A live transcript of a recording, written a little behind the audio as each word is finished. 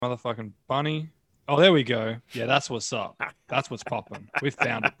motherfucking bunny. Oh, there we go. Yeah, that's what's up. That's what's popping. We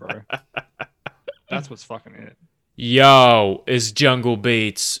found it, bro. That's what's fucking it. Yo, it's Jungle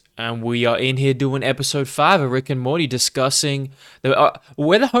Beats, and we are in here doing episode 5 of Rick and Morty, discussing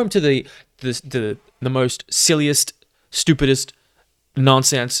we're the home to the most silliest, stupidest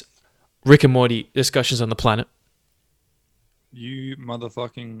nonsense Rick and Morty discussions on the planet, You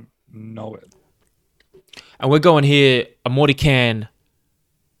motherfucking know it. and we're going here a Morty can.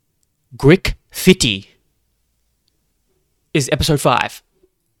 Grick Fitty is episode 5.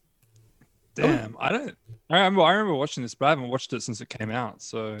 Damn, I remember watching this, but I haven't watched it since it came out.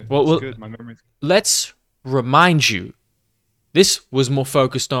 So Well, good. My memory's let's remind you, this was more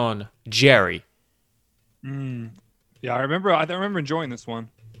focused on Jerry. Yeah, I remember enjoying this one.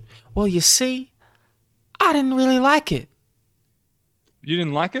 Well, you see, I didn't really like it. You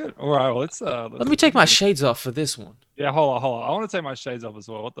didn't like it? All right, well, let's Let me take my shades off for this one. Yeah, hold on. I want to take my shades off as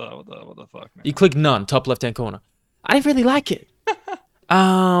well. What the fuck, man? You click none, top left-hand corner. I didn't really like it.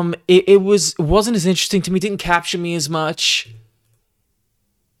 It wasn't as interesting to me. Didn't capture me as much.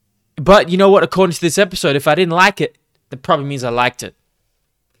 But you know what? According to this episode, if I didn't like it, that probably means I liked it.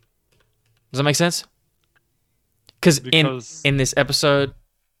 Does that make sense? Because in this episode,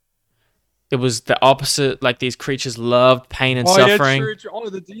 it was the opposite. Like, these creatures loved pain and suffering. Yeah, true. Oh,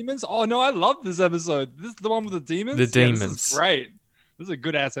 the demons. Oh no, I love this episode. This is the one with the demons. The demons. This is great. This is a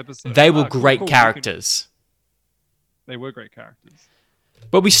good ass episode. They were Cool, great cool. characters. They were great characters.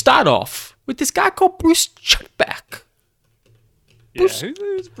 But we start off with this guy called Bruce Chutback. Yeah,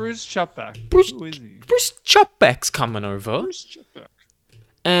 who's Bruce Chutback? Who is he? Bruce Chutback's coming over. Bruce Chutback.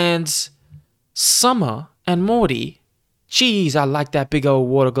 And Summer and Morty, geez, I like that big old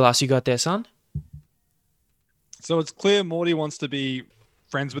water glass you got there, son. So it's clear Morty wants to be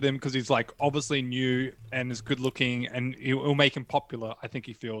friends with him because he's like obviously new and is good looking and it'll make him popular, I think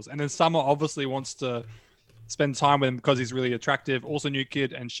he feels. And then Summer obviously wants to spend time with him because he's really attractive, also new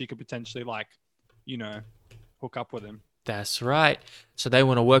kid, and she could potentially hook up with him. That's right. So they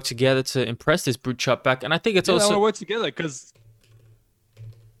want to work together to impress this Bruce Chutback, and I think it's They want also... to work together because...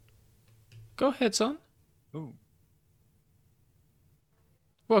 Go ahead, son. Ooh.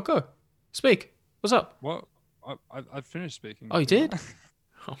 Well, go. Speak. What's up? What? I finished speaking. Oh, you did?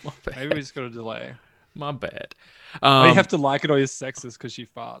 Oh, my bad. Maybe we just got a delay. My bad. Oh, you have to like it or you're sexist because she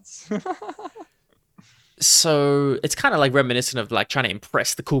farts. So it's kind of like reminiscent of like trying to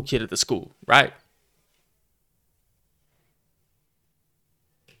impress the cool kid at the school, right?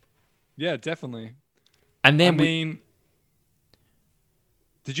 Yeah, definitely. And then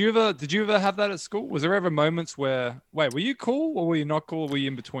did you ever have that at school? Was there ever moments where, wait, were you cool or were you not cool? Or were you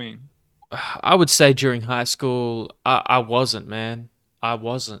in between? I would say during high school, I wasn't, man. I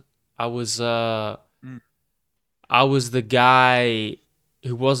wasn't. I was the guy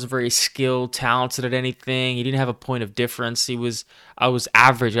who wasn't very skilled, talented at anything. He didn't have a point of difference. I was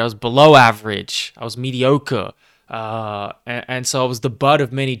average. I was below average. I was mediocre. And so I was the butt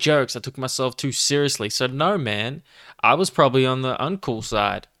of many jokes. I took myself too seriously. So no, man, I was probably on the uncool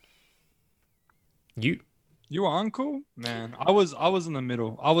side. You were uncool? Man, I was in the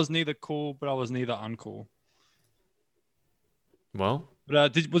middle. I was neither cool, but I was neither uncool. Well,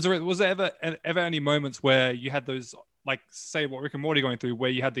 but was there ever any moments where you had those, like, say what Rick and Morty going through, where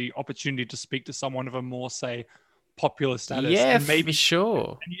you had the opportunity to speak to someone of a more, say, popular status? yeah, and maybe for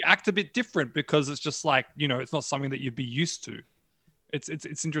sure. And you act a bit different because it's just like, it's not something that you'd be used to. It's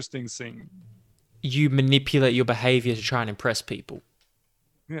interesting seeing. You manipulate your behavior to try and impress people.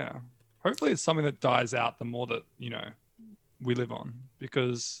 Yeah. Hopefully it's something that dies out the more that, we live on,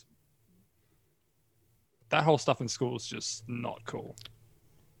 because that whole stuff in school is just not cool.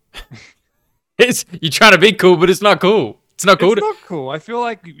 You're trying to be cool, but it's not cool. It's not cool. It's not cool. I feel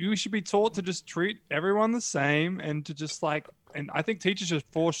like you should be taught to just treat everyone the same and to just and I think teachers should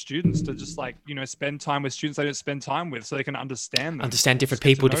force students to just spend time with students they don't spend time with so they can understand them. Understand different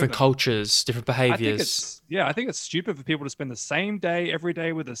people, different cultures, different behaviors. I think it's stupid for people to spend the same day every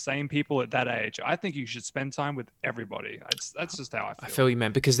day with the same people at that age. I think you should spend time with everybody. That's just how I feel. I feel you,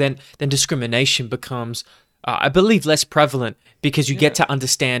 man, because then discrimination becomes, I believe, less prevalent because you get to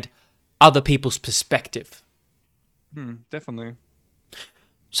understand other people's perspective. Definitely.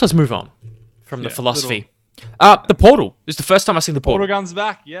 So let's move on from the philosophy. The portal. This is the first time I've seen the portal. Portal gun's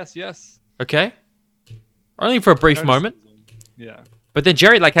back. Yes. Okay. Only for a brief moment. Yeah. But then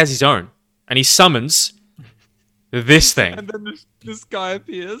Jerry has his own, and he summons this thing. And then this guy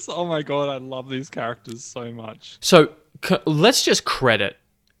appears. Oh my god, I love these characters so much. So let's just credit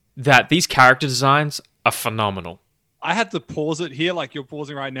that these character designs are phenomenal. I had to pause it here, like you're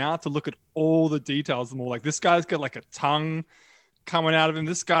pausing right now, to look at all the details. More like this guy's got like a tongue. coming out of him.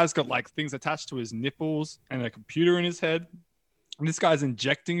 This guy's got like things attached to his nipples and a computer in his head. And this guy's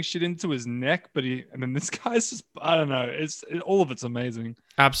injecting shit into his neck, and then this guy's just, I don't know. All of it's amazing.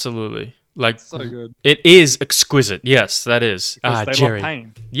 Absolutely. Like, so good. It is exquisite. Yes, that is. Because they Jerry. love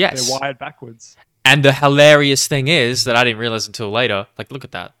pain. Yes. They're wired backwards. And the hilarious thing is that I didn't realize until later. Like, look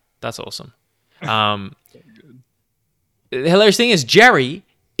at that. That's awesome. The hilarious thing is Jerry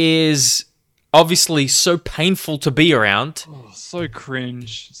is obviously so painful to be around. Oh, so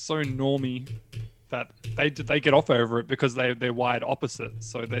cringe, so normie that they get off over it because they're wired opposite.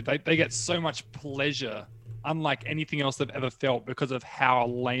 So they get so much pleasure, unlike anything else they've ever felt, because of how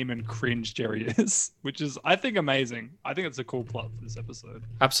lame and cringe Jerry is, which is, I think, amazing. I think it's a cool plot for this episode.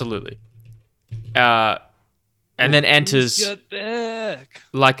 Absolutely. And then enters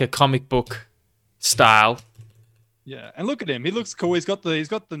like a comic book style. Yeah, and look at him. He looks cool. He has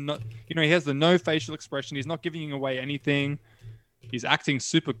the no facial expression. He's not giving away anything. He's acting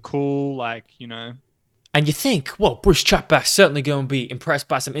super cool, like, And you think, well, Bruce Chatback's certainly going to be impressed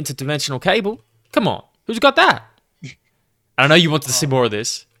by some interdimensional cable. Come on, who's got that? I know you wanted to see more of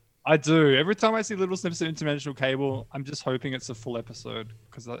this. I do. Every time I see little snippets of interdimensional cable, I'm just hoping it's a full episode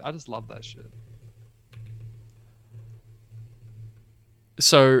because I just love that shit.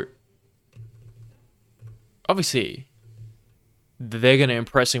 So, obviously, they're going to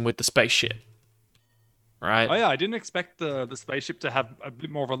impress him with the spaceship, right? Oh yeah, I didn't expect the spaceship to have a bit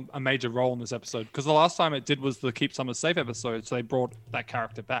more of a major role in this episode, because the last time it did was the Keep Summer Safe episode, so they brought that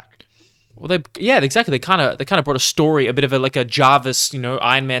character back. Well, exactly. They kind of brought a story, a bit of a Jarvis,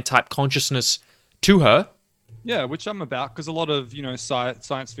 Iron Man type consciousness to her. Yeah, which I'm about, because a lot of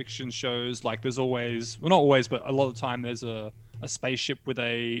science fiction shows, like, there's always, well, not always, but a lot of the time there's a spaceship with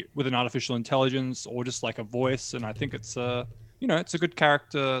an artificial intelligence or just like a voice, and I think it's it's a good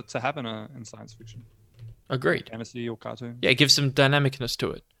character to have in science fiction. Agreed. Fantasy or cartoon. Yeah, it gives some dynamicness to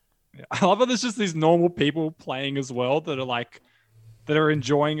it. Yeah. I love how there's just these normal people playing as well that are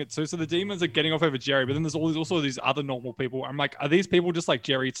enjoying it too. So the demons are getting off over Jerry, but then there's also these other normal people. I'm like, are these people just like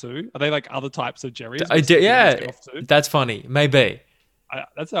Jerry too? Are they like other types of Jerrys? Yeah, that's funny. Maybe.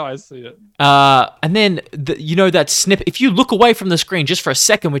 That's how I see it. And then, that snippet, if you look away from the screen just for a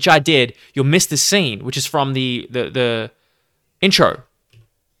second, which I did, you'll miss the scene, which is from the intro.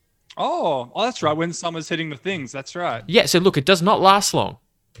 Oh, that's right. When Summer's hitting the things. That's right. Yeah, so look, it does not last long.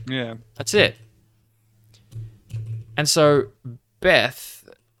 Yeah. That's it. And so Beth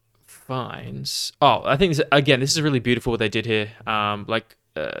finds... Oh, I think, this is really beautiful what they did here.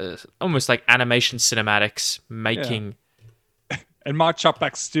 Almost like animation cinematics making... Yeah. And Mark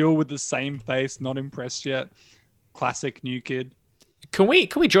Chapback still with the same face, not impressed yet. Classic new kid. Can we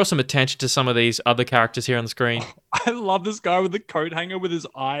draw some attention to some of these other characters here on the screen? I love this guy with the coat hanger with his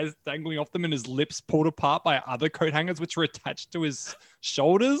eyes dangling off them and his lips pulled apart by other coat hangers which are attached to his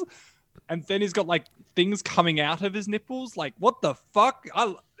shoulders. And then he's got like things coming out of his nipples. Like, what the fuck?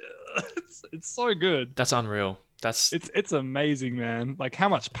 It's so good. That's unreal. It's amazing, man. Like, how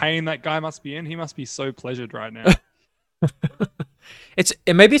much pain that guy must be in. He must be so pleasured right now.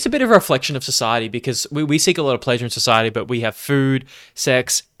 Maybe it's a bit of a reflection of society, because we seek a lot of pleasure in society, but we have food,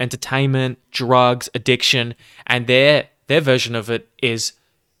 sex, entertainment, drugs, addiction, and their version of it is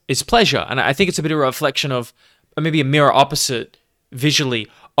pleasure. And I think it's a bit of a reflection of, or maybe a mirror opposite visually,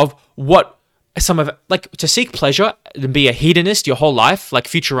 of what some of, like, to seek pleasure and be a hedonist your whole life, like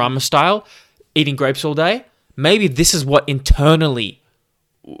Futurama style, eating grapes all day. Maybe this is what internally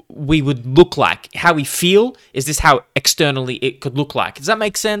we would look like. How we feel, is this how externally it could look like? Does that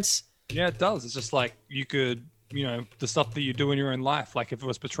make sense? Yeah, it does. It's just like you could, the stuff that you do in your own life, like if it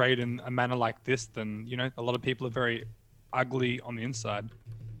was portrayed in a manner like this, then, a lot of people are very ugly on the inside.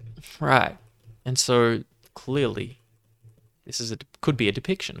 Right. And so clearly this could be a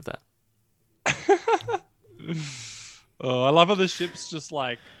depiction of that. Oh, I love how the ship's just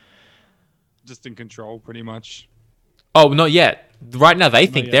in control pretty much. Oh, not yet. Right now, they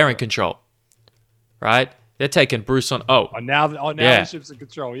think they're in but... control. Right? They're taking Bruce on... Oh, now the ship's in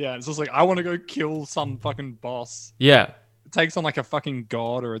control. Yeah, it's just like, I want to go kill some fucking boss. Yeah. It takes on like a fucking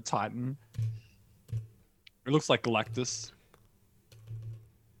god or a titan. It looks like Galactus.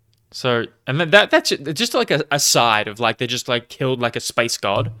 So, and that's just like a side of like, they just like killed like a space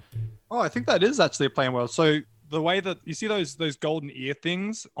god. Oh, I think that is actually playing well. So the way that you see those golden ear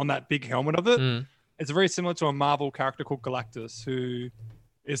things on that big helmet of it, it's very similar to a Marvel character called Galactus, who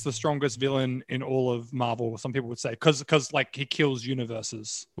is the strongest villain in all of Marvel. Some people would say because like he kills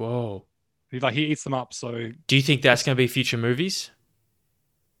universes. Whoa! He eats them up. So do you think that's going to be future movies?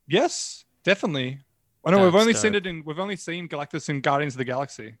 Yes, definitely. I know we've only seen Galactus in Guardians of the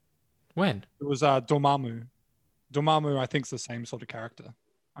Galaxy. When? It was Dormammu. Dormammu, I think, is the same sort of character.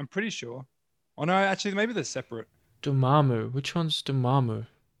 I'm pretty sure. Oh no, actually, maybe they're separate. Dormammu. Which one's Dormammu?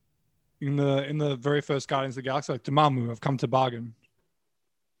 In the very first Guardians of the Galaxy, like Dormammu, I've come to bargain.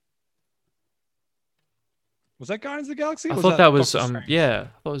 Was that Guardians of the Galaxy? I Or thought that was Doctor Strange? yeah.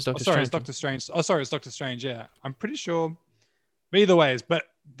 I thought it was Oh, Doctor sorry, Strange. it's Doctor Strange. Oh, sorry, it's Doctor Strange. Yeah, I'm pretty sure. But either ways, but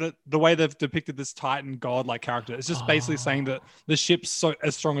the way they've depicted this Titan god-like character, it's just basically saying that the ship's so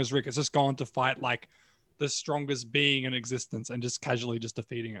as strong as Rick. It's just gone to fight like the strongest being in existence and just casually just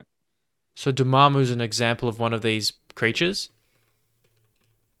defeating it. So Dormammu's an example of one of these creatures?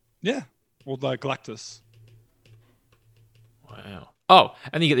 Yeah, or the Galactus. Wow. Oh,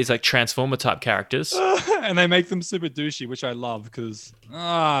 and you get these like Transformer type characters. And they make them super douchey, which I love because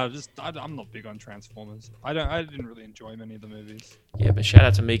I'm not big on Transformers. I didn't really enjoy many of the movies. Yeah, but shout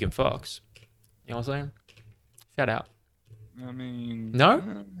out to Megan Fox. You know what I'm saying? Shout out. I mean,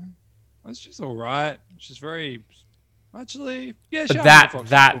 No? She's all right. She's very, actually, yeah. But shout out to Fox, she's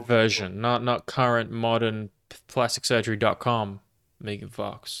that cool. version, not current modern plasticsurgery.com Megan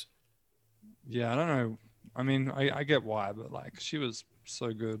Fox. Yeah, I don't know. I mean, I get why, but like, she was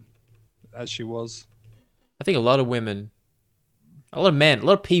so good as she was. I think a lot of women, a lot of men, a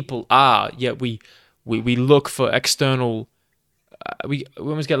lot of people are. Yet we look for external. We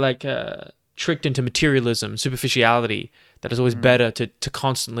almost get like tricked into materialism, superficiality. That is always better to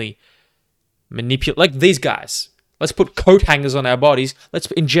constantly manipulate. Like these guys. Let's put coat hangers on our bodies. Let's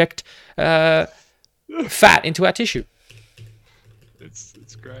inject fat into our tissue.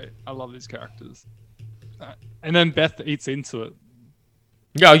 It's great. I love these characters. And then Beth eats into it.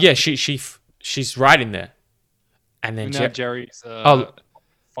 Oh yeah, she's right in there. And then And now Jerry's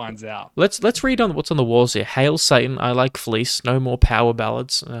finds out. let's read on what's on the walls here. Hail Satan, I like fleece. No more power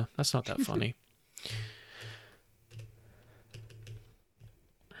ballads. That's not that funny.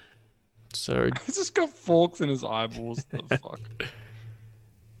 So He's just got forks in his eyeballs. The fuck?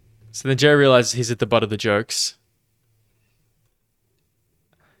 then Jerry realizes he's at the butt of the jokes,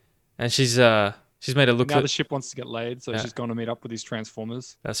 and she's made a look Now at. the ship wants to get laid, so Yeah. she's going to meet up with these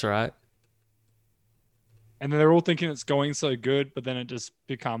Transformers. That's right. And then they're all thinking it's going so good, but then it just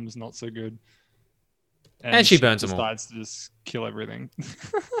becomes not so good. And she she burns them all. decides to just kill everything.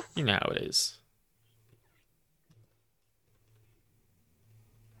 You know how it is.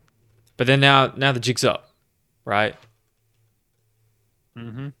 But then now the jig's up, right?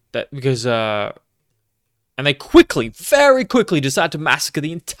 Mm-hmm. That because and they very quickly decide to massacre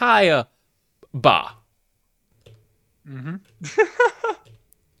the entire bar. Mm-hmm.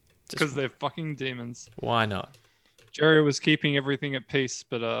 Because they're fucking demons. Why not? Jerry was keeping everything at peace,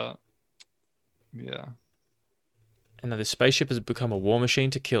 but yeah. And now the spaceship has become a war machine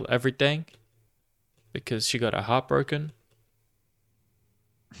to kill everything because she got her heart broken.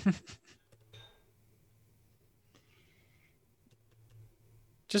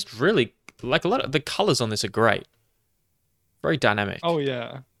 Just really, like a lot of the colors on this are great. Very dynamic. Oh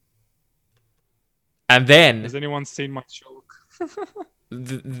yeah. And then Has anyone seen my Shulk?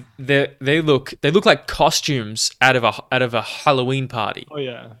 they look like costumes out of a Halloween party. Oh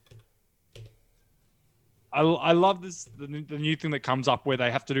yeah. I love this the new thing that comes up where they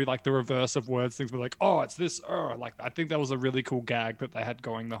have to do like the reverse of words things. We're like, oh, it's this. Like I think that was a really cool gag that they had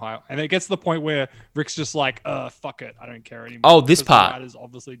going the high. And it gets to the point where Rick's just like, fuck it, I don't care anymore. Oh, this Because part. the writers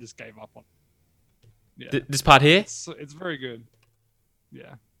obviously just gave up on. Yeah, This part here, it's very good.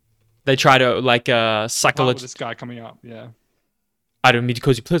 Yeah, they try to like part with psychological. this guy coming up. Yeah, I don't mean to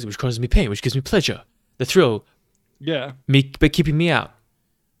cause you pleasure, which causes me pain, which gives me pleasure. The thrill, yeah. me by keeping me out.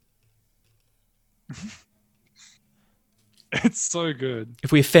 It's so good.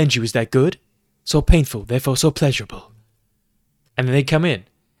 If we offend you, is that good? So painful, therefore so pleasurable. And then they come in,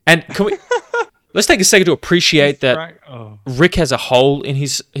 and can we? Let's take a second to appreciate that Right. Oh. Rick has a hole in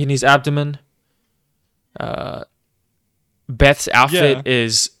his abdomen. Beth's outfit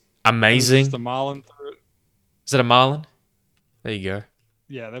is amazing. The Marlin through it. Is that a Marlin? There you go.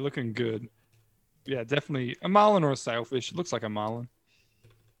 Yeah, they're looking good. Yeah, definitely a marlin or a sailfish. It looks like a marlin.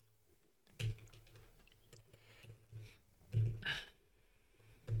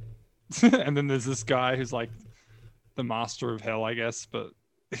 And then there's this guy who's like the master of hell, I guess, but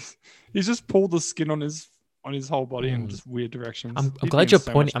he's just pulled the skin on his whole body in just weird directions. I'm He'd glad be in you're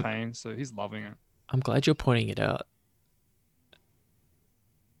so pointing- much pain, so he's loving it. I'm glad you're pointing it out.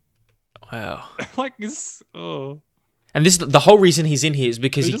 Wow. Like this, oh, And this the whole reason he's in here is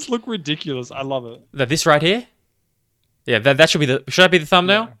because they he just look ridiculous. I love it. that this right here. Yeah, that should be should that be the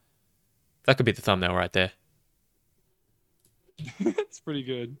thumbnail? Yeah. That could be the thumbnail right there. It's pretty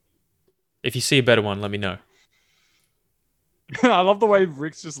good. If you see a better one, let me know. I love the way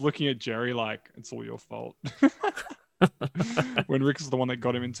Rick's just looking at Jerry like it's all your fault. When Rick is the one that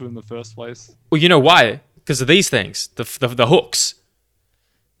got him into it in the first place. Well, you know why? Because of these things, the hooks.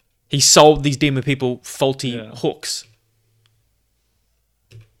 He sold these demon people faulty hooks.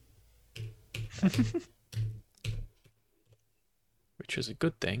 Which is a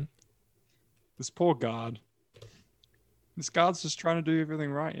good thing. This poor guard. This guard's just trying to do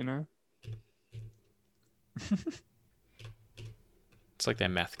everything right, you know? It's like their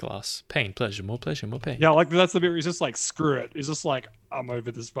math class. Pain, pleasure, more pain. Yeah, like that's the bit where he's just like, screw it. He's just like, I'm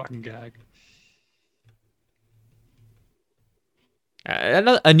over this fucking gag.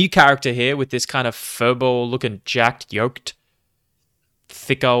 A new character here with this kind of furball looking jacked, yoked,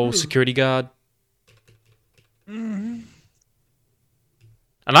 thick old security guard. Mm-hmm.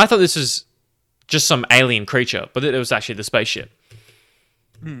 And I thought this was just some alien creature, but it was actually the spaceship.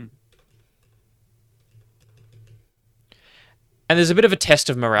 Hmm. And there's a bit of a test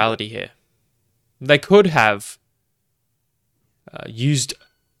of morality here. They could have used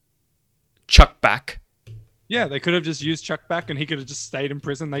Chuck back. Yeah, they could have just used Chuck back and he could have just stayed in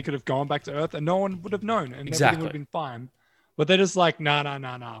prison. They could have gone back to Earth and no one would have known and everything would have been fine. But they're just like,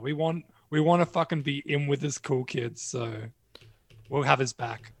 nah. We want to fucking be in with this cool kid, so we'll have his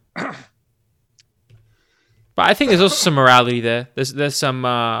back. But I think there's also some morality there. There's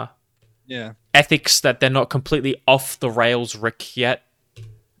some ethics that they're not completely off the rails Rick yet.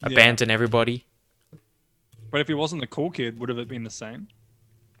 Abandon everybody. But if he wasn't the cool kid, would have it been the same?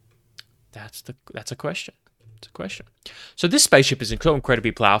 That's a question. It's a question. So this spaceship is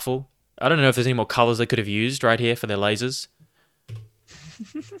incredibly powerful. I don't know if there's any more colors they could have used right here for their lasers.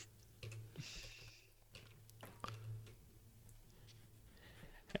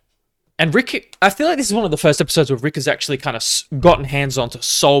 And Rick, I feel like this is one of the first episodes where Rick has actually kind of gotten hands on to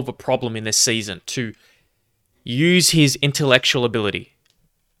solve a problem in this season, to use his intellectual ability.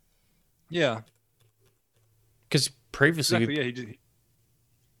 Yeah. Because previously... Exactly,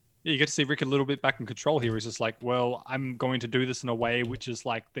 you get to see Rick a little bit back in control here. He's just like, well, I'm going to do this in a way which is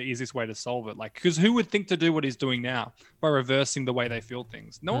like the easiest way to solve it. Like, because who would think to do what he's doing now by reversing the way they feel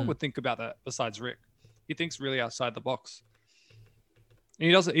things? No one would think about that besides Rick. He thinks really outside the box. And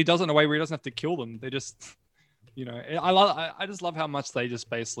he does it in a way where he doesn't have to kill them. They just, you know, I just love how much they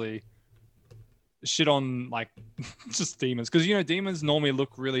just basically shit on like just demons. Because, you know, demons normally look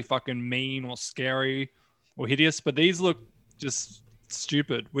really fucking mean or scary or hideous, but these look just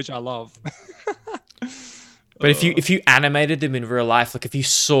stupid, which I love. But if you animated them in real life, like if you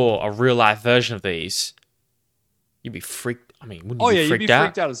saw a real life version of these, you'd be freaked. I mean, wouldn't you be freaked out?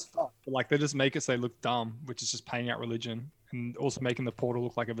 Freaked out as fuck. But like they just make it so they look dumb, which is just paying out religion and also making the portal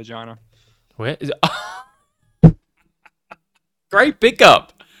look like a vagina. Where is it? Great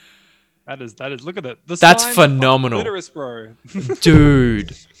pickup. That is. Look at it. That's phenomenal. Clitoris, bro.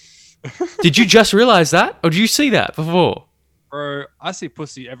 Dude. Did you just realize that? Or did you see that before? Bro, I see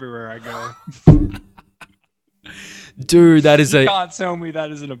pussy everywhere I go. Dude, that is you can't tell me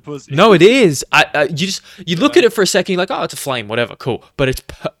that isn't a pussy. No, it is. You look at it for a second, you're like, oh, it's a flame, whatever, cool. But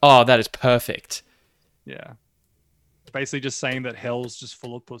that is perfect. Yeah. Basically just saying that hell's just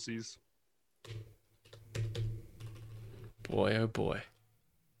full of pussies. Boy, oh boy.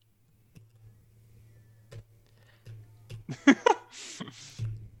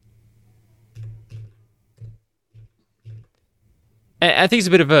 I think it's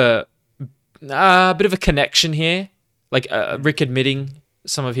a bit of a connection here, like Rick admitting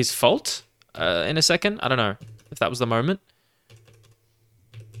some of his fault in a second. I don't know if that was the moment.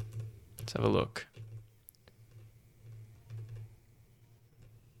 Let's have a look.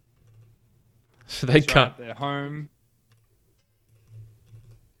 So they can't. They're home.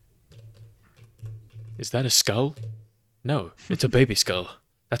 Is that a skull? No, it's a baby skull.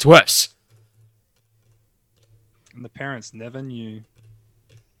 That's worse. And the parents never knew.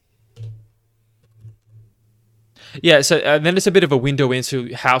 Yeah, so then it's a bit of a window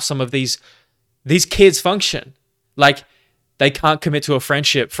into how some of these kids function. Like, they can't commit to a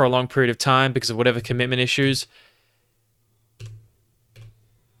friendship for a long period of time because of whatever commitment issues.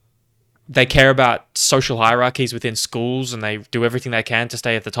 They care about social hierarchies within schools and they do everything they can to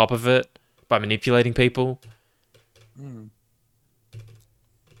stay at the top of it by manipulating people.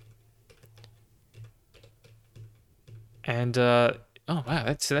 And, oh wow,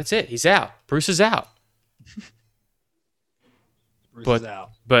 that's it. He's out. Bruce is out. Bruce is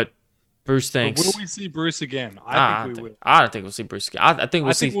out. But Bruce thinks... But will we see Bruce again? I think we will. I don't think we'll see Bruce again. I think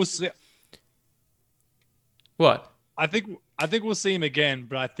we'll see... What? I think we'll see him again,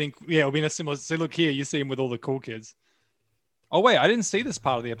 but I think, it'll be in a similar... See, look here, you see him with all the cool kids. Oh, wait, I didn't see this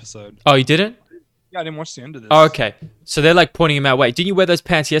part of the episode. Oh, you didn't? Yeah, I didn't watch the end of this. Oh, okay. So they're like pointing him out. Wait, didn't you wear those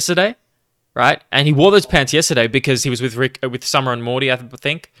pants yesterday? Right? And he wore those pants yesterday because he was with with Summer and Morty, I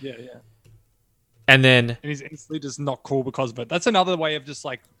think. Yeah, yeah. And then, And he's instantly just not cool because of it. That's another way of just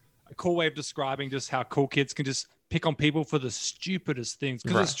like a cool way of describing just how cool kids can just pick on people for the stupidest things.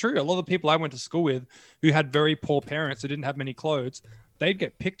 Because it's true. A lot of the people I went to school with who had very poor parents who didn't have many clothes, they'd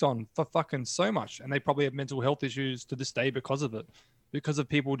get picked on for fucking so much. And they probably have mental health issues to this day because of it. Because of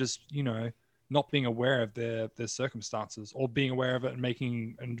people just, not being aware of their circumstances or being aware of it and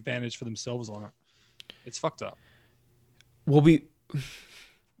making an advantage for themselves on it. It's fucked up. well,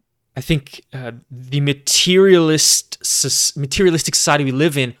 I think the materialistic society we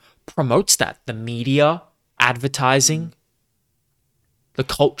live in promotes that. The media, advertising, the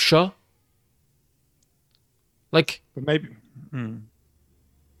culture. Like, But maybe,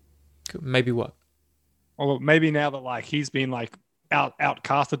 maybe what? or maybe now that like he's been like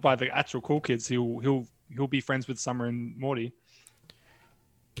outcasted by the actual cool kids, he'll be friends with Summer and Morty.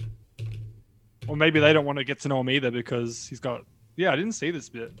 Or maybe they don't want to get to know him either because he's got. Yeah, I didn't see this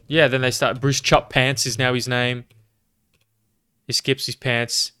bit. Yeah, then they start. Bruce Chop Pants is now his name. He skips his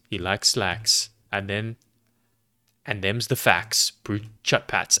pants. He likes slacks. And them's the facts. Bruce Chop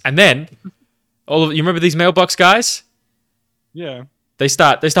Pants. And then, you remember these mailbox guys? Yeah. They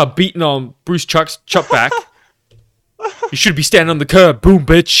start beating on Bruce Chopback. You should be standing on the curb. Boom,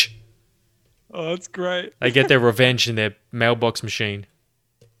 bitch. Oh, that's great. They get their revenge in their mailbox machine.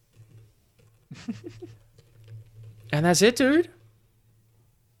 And that's it, dude.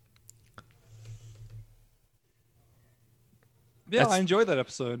 Yeah, I enjoyed that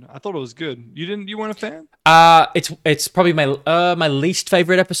episode. I thought it was good. You weren't a fan? It's probably my least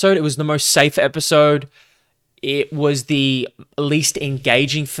favorite episode. It was the most safe episode. It was the least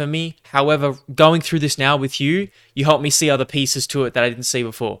engaging for me. However, going through this now with you helped me see other pieces to it that I didn't see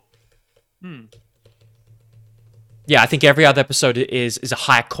before. Yeah, I think every other episode is a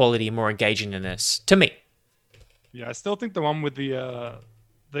higher quality and more engaging than this, to me. Yeah, I still think the one with the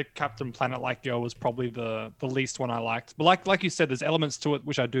Captain Planet-like girl was probably the least one I liked. But like you said, there's elements to it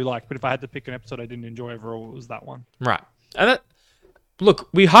which I do like. But if I had to pick an episode I didn't enjoy overall, it was that one. Right. And look,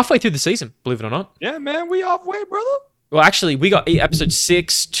 we're halfway through the season, believe it or not. Yeah, man, we halfway, brother. Well, actually, we got episode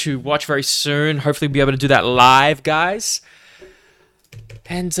 6 to watch very soon. Hopefully, we'll be able to do that live, guys.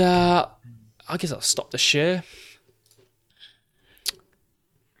 And I guess I'll stop the share.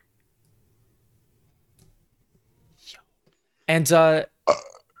 And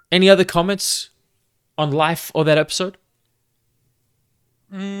any other comments on life or that episode?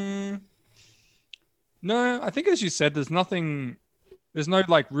 No, I think as you said, there's no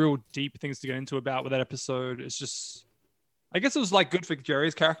like real deep things to get into about with that episode. It's just, I guess it was like good for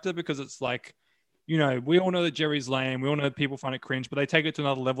Jerry's character because it's like, we all know that Jerry's lame. We all know that people find it cringe, but they take it to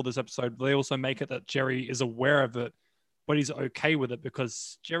another level this episode. They also make it that Jerry is aware of it, but he's okay with it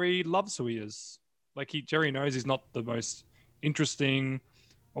because Jerry loves who he is. Like Jerry knows he's not the most interesting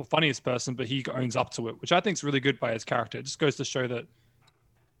or funniest person, but he owns up to it, which I think is really good by his character. It just goes to show that.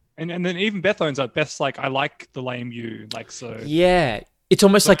 And then even Beth owns up. Beth's like, I like the lame you, like so. Yeah, it's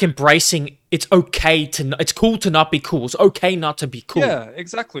almost like embracing. It's okay to. It's cool to not be cool. It's okay not to be cool. Yeah,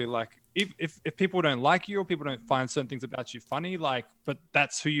 exactly. Like if people don't like you or people don't find certain things about you funny, like, but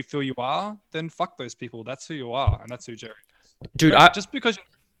that's who you feel you are, then fuck those people. That's who you are, and that's who Jerry is. Dude, just because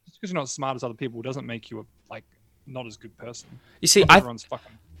you're not as smart as other people doesn't make you not as good person. You see, everyone's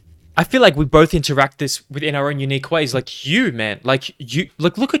fucking. I feel like we both interact this within our own unique ways. Like you, man, like you,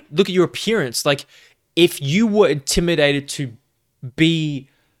 look at your appearance. Like if you were intimidated to be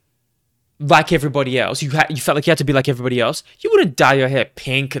like everybody else, you felt like you had to be like everybody else. You wouldn't dye your hair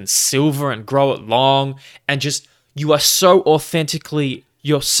pink and silver and grow it long and just. You are so authentically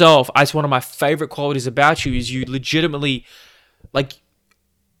yourself. It's one of my favorite qualities about you is you legitimately, like,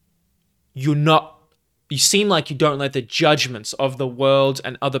 you seem like you don't let the judgments of the world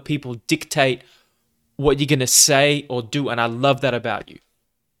and other people dictate what you're going to say or do. And I love that about you.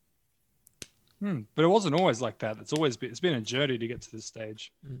 But it wasn't always like that. It's been a journey to get to this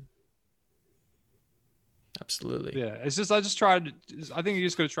stage. Absolutely. Yeah. I think you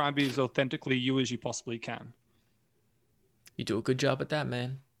just got to try and be as authentically you as you possibly can. You do a good job at that,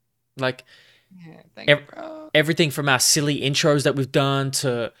 man. Like, yeah, thank you, bro. Everything from our silly intros that we've done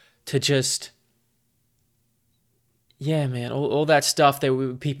to just... Yeah, man, all that stuff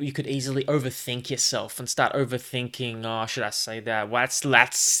that people you could easily overthink yourself and start overthinking. Oh, should I say that?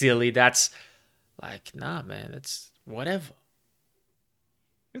 That's silly. That's like, nah, man. It's whatever.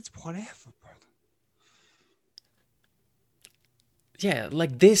 It's whatever, brother. Yeah,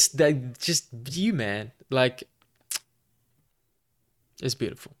 like this. Just you, man. Like, it's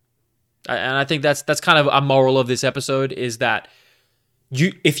beautiful. And I think that's kind of a moral of this episode is that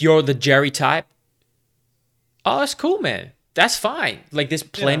if you're the Jerry type, oh, that's cool, man. That's fine. Like, there's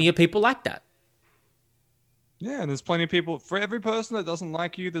plenty of people like that. Yeah, and there's plenty of people. For every person that doesn't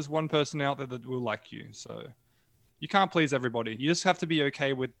like you, there's one person out there that will like you. So you can't please everybody. You just have to be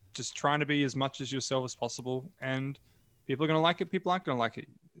okay with just trying to be as much as yourself as possible. And people are going to like it. People aren't going to like it.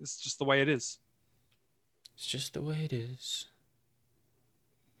 It's just the way it is. It's just the way it is.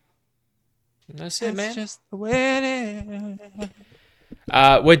 And that's it, man. It's just the way it is.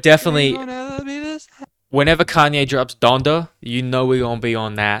 We're definitely... Whenever Kanye drops Donda, you know we're going to be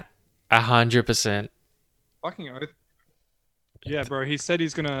on that. 100%. Fucking oath. Yeah, bro. He said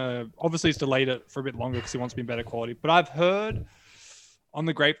he's gonna. Obviously, he's delayed it for a bit longer because he wants to be in better quality. But I've heard on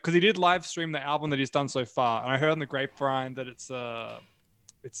the grape because he did live stream the album that he's done so far, and I heard on the grapevine that it's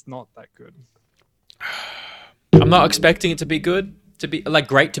not that good. I'm not expecting it to be good, to be like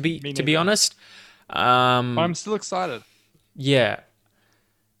great, to be honest. But I'm still excited. Yeah.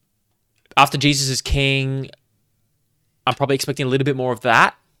 After Jesus is King, I'm probably expecting a little bit more of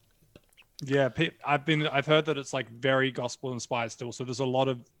that. Yeah, I've heard that it's like very gospel inspired still. So there's a lot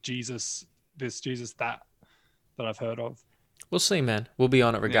of Jesus, that I've heard of. We'll see, man. We'll be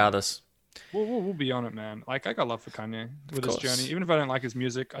on it regardless. Yeah. We'll be on it, man. Like, I got love for Kanye with his journey. Even if I don't like his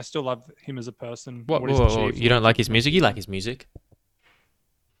music, I still love him as a person. Whoa. You don't like his music? You like his music?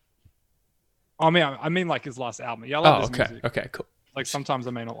 I mean, like his last album. Yeah, I love his music. Okay, cool. Like, sometimes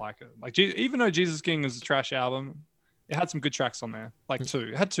I may not like it. Like, even though Jesus King is a trash album, it had some good tracks on there. Like, two.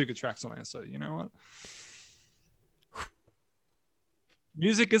 It had two good tracks on there. So, you know what?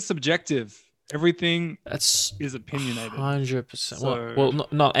 Music is subjective. Everything is opinionated. 100%. So, well,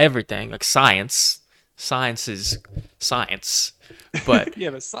 not everything. Like, science is science. But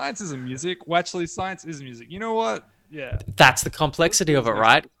yeah, but science isn't music. Well, actually, science is music. You know what? Yeah. That's the complexity of it,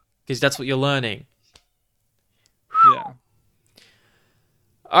 right? Because that's what you're learning. Yeah.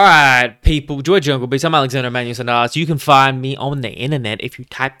 All right, people. Joy Jungle Beats. I'm Alexander Emmanuel Sanaz. You can find me on the internet. If you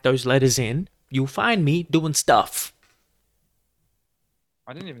type those letters in, you'll find me doing stuff.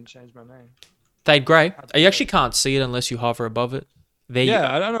 I didn't even change my name. Thade Gray. You actually can't see it unless you hover above it.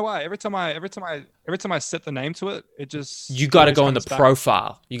 I don't know why. Every time I set the name to it, it just... You got to go in the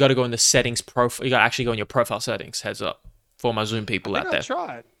profile. You got to go in the settings profile. You got to actually go in your profile settings. Heads up for my Zoom people out there. I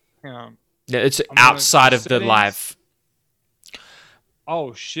tried. Yeah, it's outside of the live.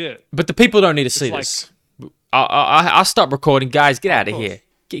 Oh shit! But the people don't need to see this. I'll stop recording, guys. Get out of here.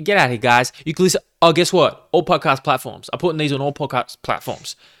 Get out of here, guys. You can listen. Oh, guess what? All podcast platforms. I'm putting these on all podcast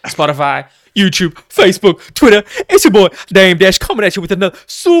platforms: Spotify, YouTube, Facebook, Twitter. It's your boy Dame Dash coming at you with another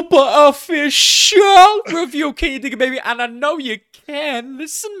super official review. Can you dig it, baby? And I know you can.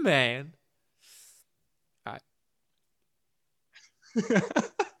 Listen, man. All right.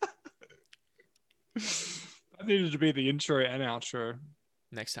 That needed to be the intro and outro.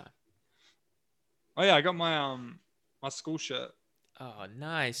 Next time. Oh yeah, I got my my school shirt. Oh,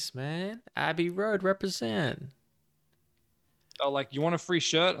 nice, man. Abbey Road represent. Oh, like, you want a free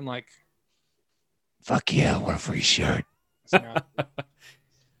shirt? I'm like, fuck yeah, I want a free shirt. I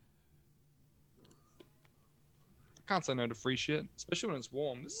can't say no to free shit, especially when it's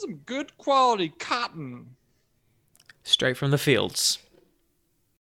warm. This is some good quality cotton. Straight from the fields.